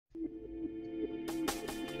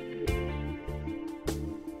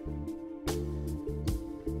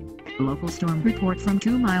Local storm report from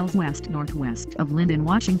 2 miles west-northwest of Linden,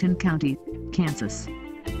 Washington County, Kansas.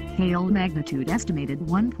 Hail magnitude estimated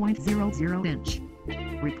 1.00 inch.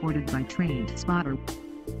 Reported by trained spotter.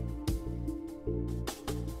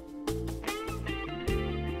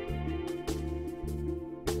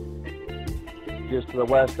 Just to the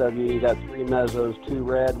west of you, you got 3 mesos, 2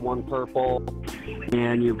 red, 1 purple.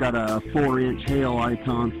 And you've got a 4-inch hail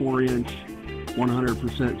icon, 4-inch,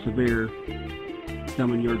 100% severe,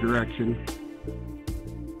 coming your direction.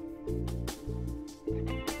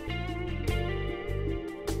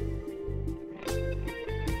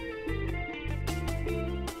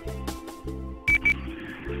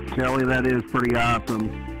 Kelly, that is pretty awesome.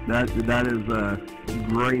 That is a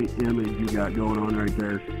great image you got going on right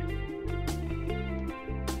there.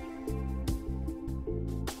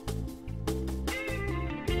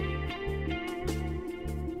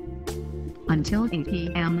 Until 8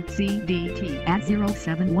 p.m. CDT at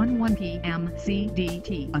 0711 p.m.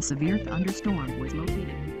 CDT, a severe thunderstorm was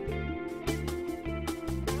located.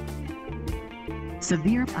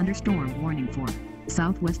 Severe thunderstorm warning for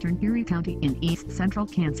southwestern Erie County in east-central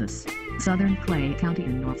Kansas, southern Clay County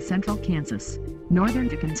in north-central Kansas, northern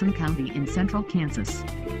Dickinson County in central Kansas.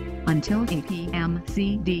 Until 8 p.m.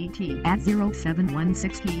 CDT at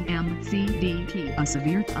 0716 p.m. CDT, a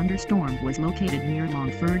severe thunderstorm was located near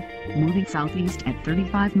Longford, moving southeast at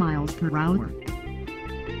 35 miles per hour.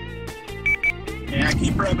 Yeah, I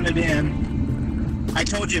keep rubbing it in. I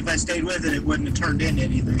told you if I stayed with it, it wouldn't have turned into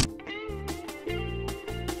anything.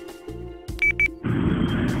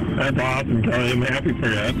 That's awesome, Kelly. I'm happy for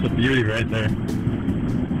you. That's a beauty right there.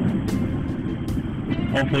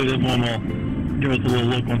 Hopefully this one will give us a little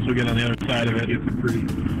look once we get on the other side of it. It's pretty.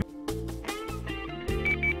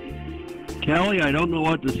 Kelly, I don't know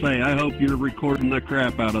what to say. I hope you're recording the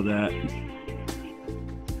crap out of that.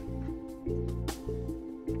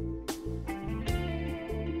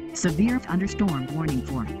 Severe thunderstorm warning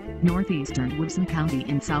for northeastern Woodson County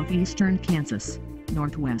in southeastern Kansas,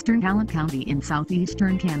 northwestern Allen County in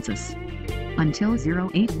southeastern Kansas. Until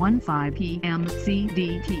 0815 p.m.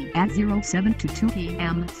 CDT at 0722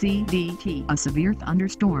 p.m. CDT, a severe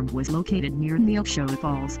thunderstorm was located near Neosho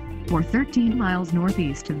Falls, or 13 miles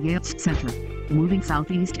northeast of Yates Center, moving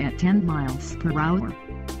southeast at 10 miles per hour.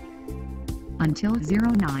 Until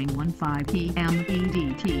 0915 p.m.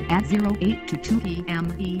 EDT at 0822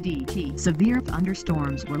 p.m. EDT, severe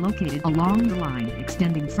thunderstorms were located along the line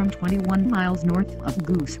extending from 21 miles north of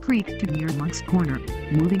Goose Creek to near Monk's Corner,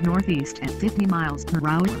 moving northeast at 50 miles per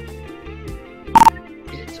hour.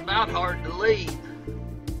 It's about hard to leave.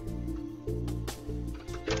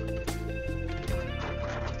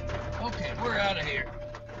 Okay, we're out of here.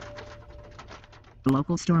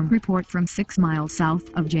 Local storm report from 6 miles south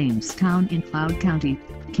of Jamestown in Cloud County,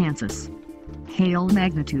 Kansas. Hail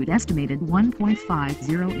magnitude estimated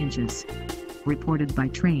 1.50 inches. Reported by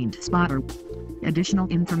trained spotter. Additional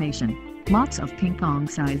information: lots of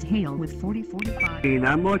ping-pong-sized hail with 40-45.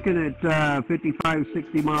 I'm looking at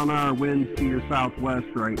 55-60 mile an hour winds to your southwest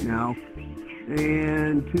right now.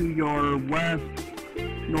 And to your west,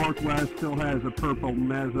 northwest still has a purple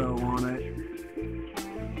meso on it.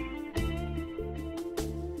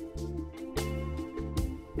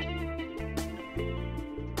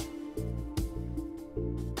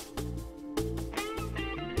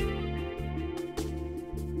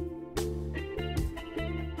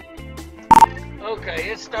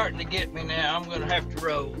 Okay, it's starting to get me now. I'm gonna have to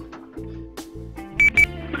roll.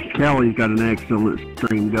 Kelly's got an excellent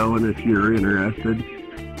stream going if you're interested.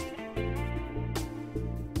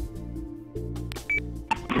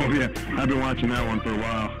 Oh yeah, I've been watching that one for a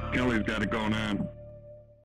while. Kelly's got it going on.